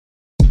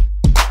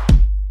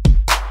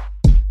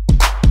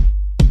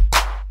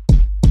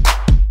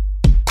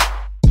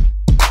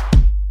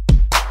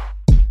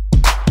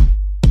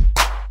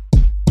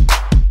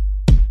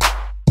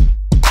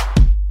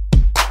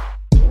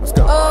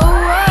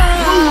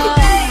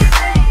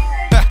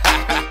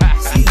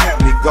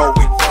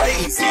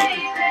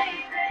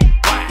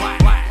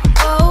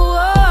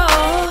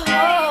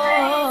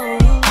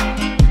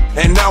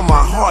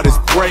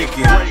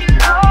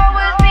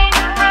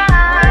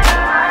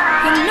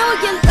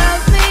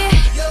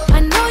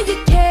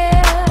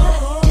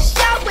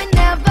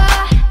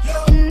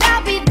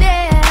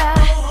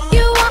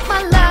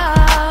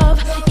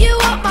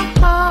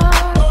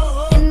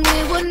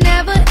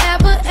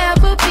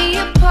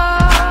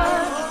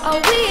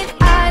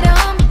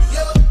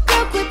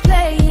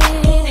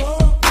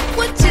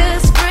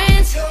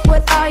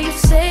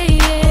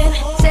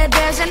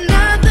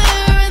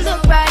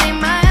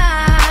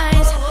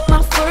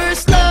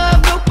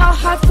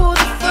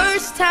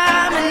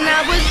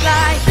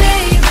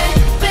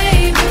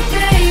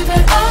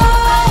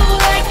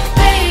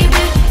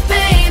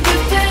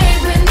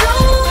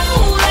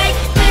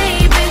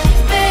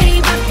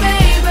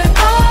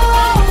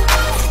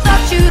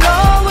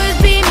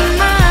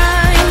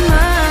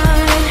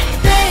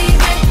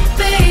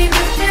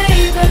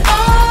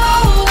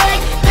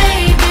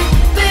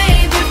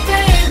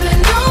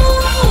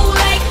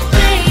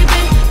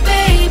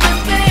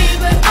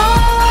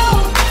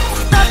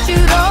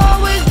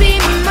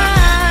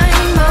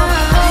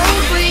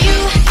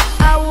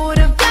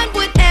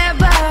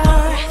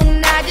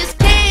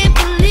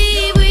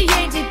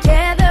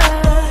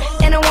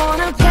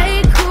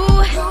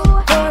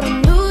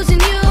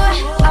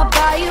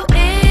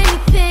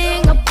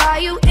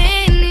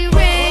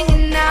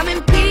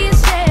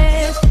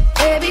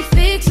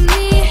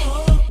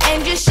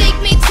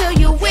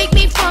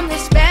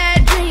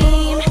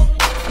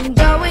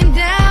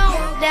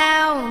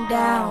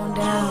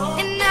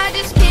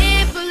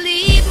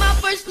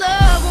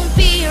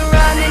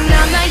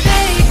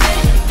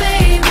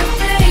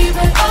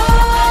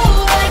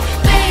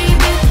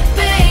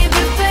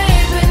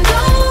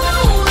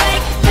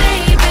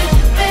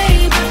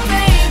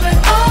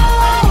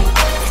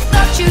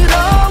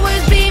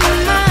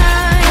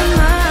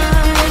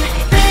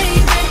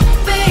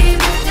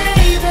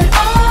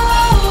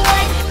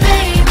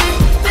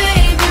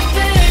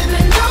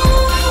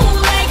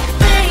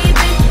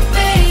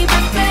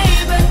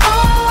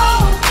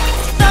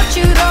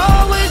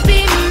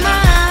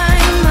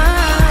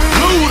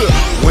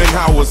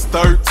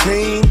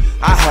18,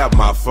 I have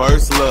my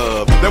first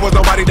love. There was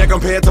nobody that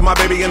compared to my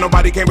baby, and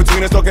nobody came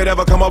between us, no could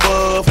ever come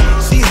above.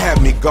 She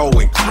had me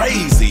going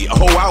crazy,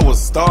 oh, I was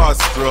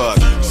starstruck.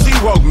 She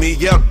woke me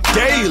up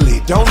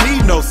daily, don't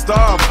need no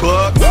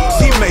Starbucks.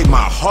 She made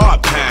my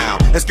heart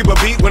pound and skip a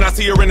beat when I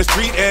see her in the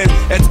street and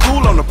at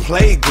school on the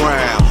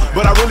playground.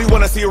 But I really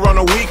wanna see her on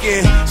the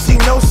weekend. She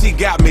knows she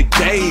got me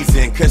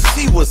dazing, cause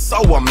she was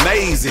so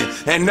amazing.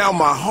 And now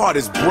my heart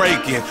is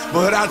breaking,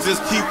 but I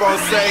just keep on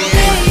saying,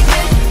 baby,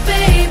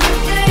 baby,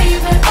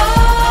 baby,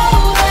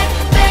 oh, like,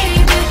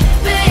 baby,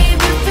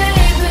 baby,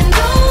 baby,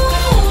 no,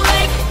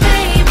 like,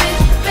 baby,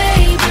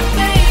 baby,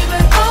 baby,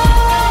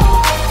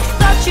 oh,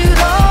 thought you'd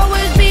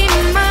always be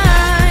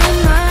mine,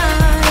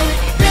 mine,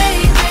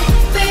 baby,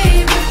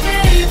 baby,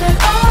 baby,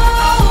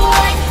 oh,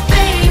 like,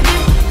 baby,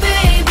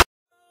 baby.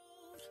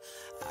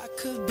 I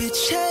could be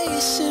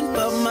chasing,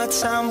 but my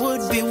time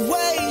would be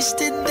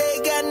wasted. They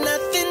got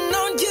nothing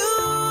on you,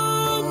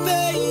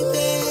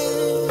 baby.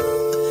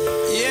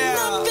 Yeah.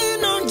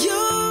 Nothing on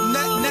you.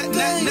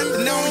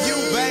 Nothing on you,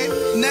 babe.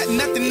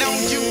 Nothing on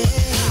you.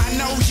 I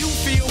know you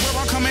feel where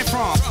I'm coming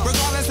from,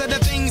 regardless of the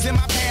things in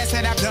my past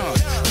that I've done.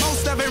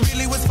 Most of it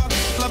really was for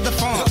love the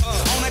fun.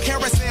 On a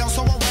carousel,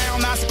 so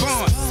around I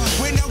spun.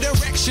 With no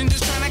direction,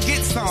 just trying to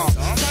get some.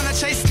 Trying to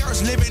chase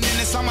skirts, living in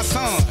the summer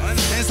sun.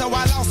 And so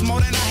I lost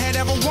more than I had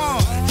ever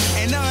won.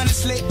 And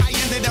honestly, I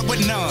ended up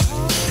with none.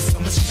 There's so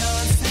much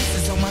nonsense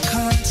is on my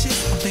conscience.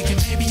 I'm thinking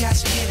maybe I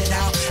should get it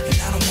out. And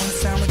I don't wanna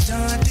sound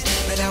redundant,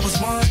 but I was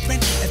wondering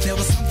if there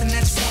was something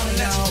that you wanna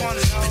know.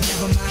 But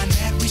never mind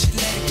that, we should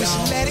let it go.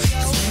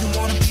 Cause we don't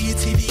wanna be a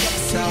TV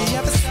episode.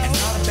 And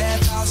all the bad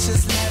thoughts,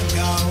 just let it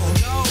go.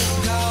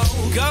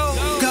 Go.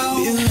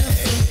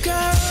 Beautiful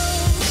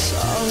girls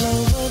all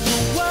over the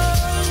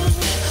world.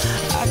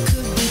 I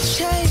could be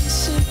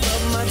chasing,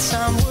 but my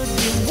time would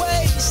be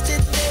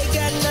wasted. They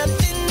got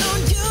nothing on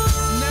you.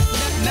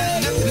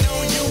 Nothing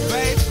on you,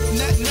 babe.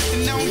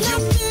 Nothing on you.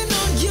 Nothing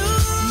on you.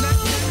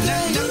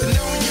 Nothing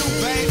on you,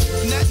 babe.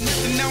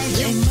 Nothing on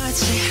you. They might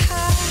say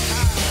hi,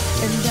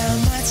 and I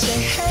might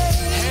say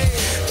hey,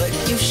 but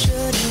you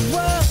shouldn't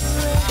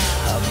worry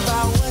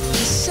about what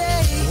they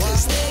say,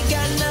 cause they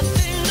got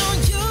nothing on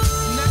you.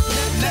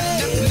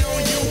 Nothing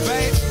on you,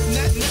 babe.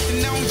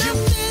 Nothing on you.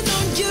 Nothing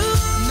on you.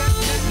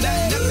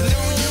 Nothing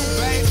on you,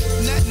 babe.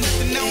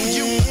 Nothing on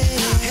you.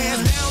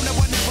 Hands down, there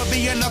will never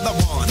be another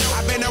one.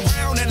 I've been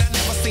around and I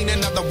never seen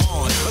another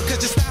one.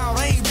 Because your style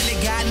ain't really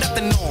got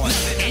nothing on.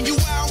 And you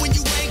out when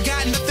you ain't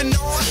got nothing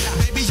on.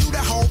 Baby, you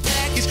the whole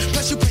package.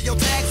 Plus you pay your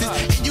taxes.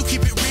 And you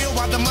keep it real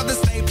while the mothers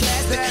stay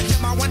plastic.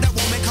 Yeah, my Wonder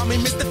Woman, call me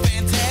Mr.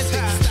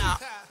 Fantastic.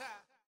 Stop.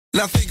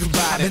 Now think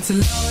about it. I've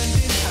been to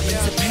London, I've been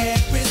to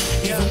Paris,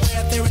 even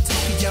where there in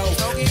Tokyo.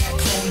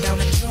 Back home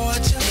down in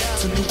Georgia,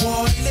 to New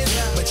Orleans,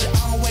 but you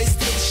always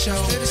did the show.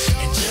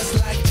 And just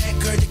like that,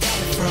 girl, you got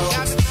it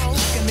froze.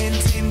 Like a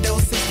Nintendo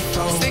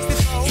 64.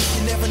 If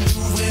you never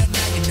knew, well,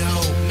 now you know.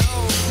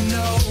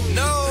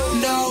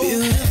 No.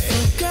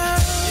 Beautiful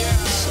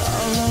girls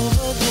all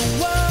over the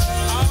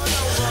world.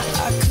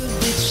 I could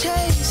be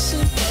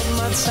chasing, but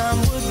my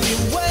time would be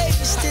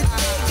wasted.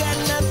 They got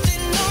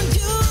nothing on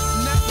you.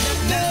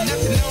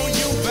 Nothing on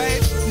you,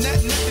 babe.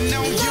 Nothing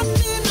on you.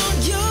 Nothing on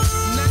you.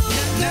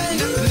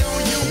 Nothing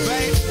on you,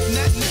 babe.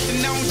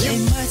 Nothing on you. They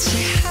might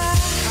say hi,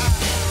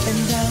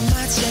 and I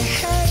might say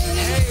hey,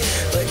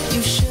 but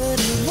you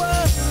shouldn't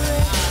worry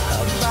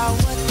about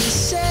what they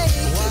say,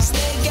 cause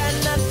they got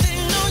nothing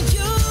on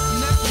you.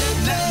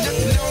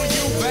 Nothing on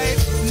you, babe.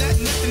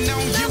 Nothing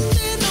on you.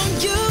 Nothing on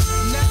you.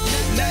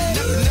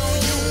 Nothing on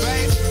you,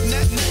 babe.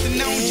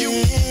 Nothing on you.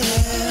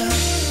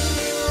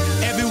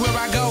 Everywhere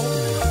I go,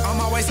 I'm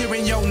always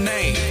hearing your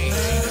name.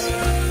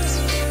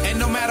 And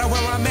no matter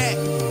where I'm at,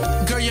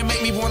 girl, you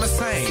make me wanna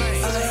sing.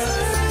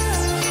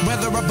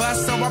 Whether a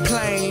bus or a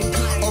plane,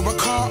 or a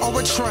car or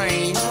a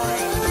train,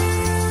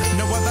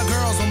 no other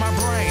girls on my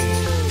brain,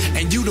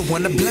 and you the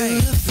one to blame.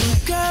 Beautiful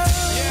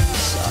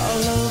girls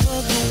all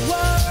over the world.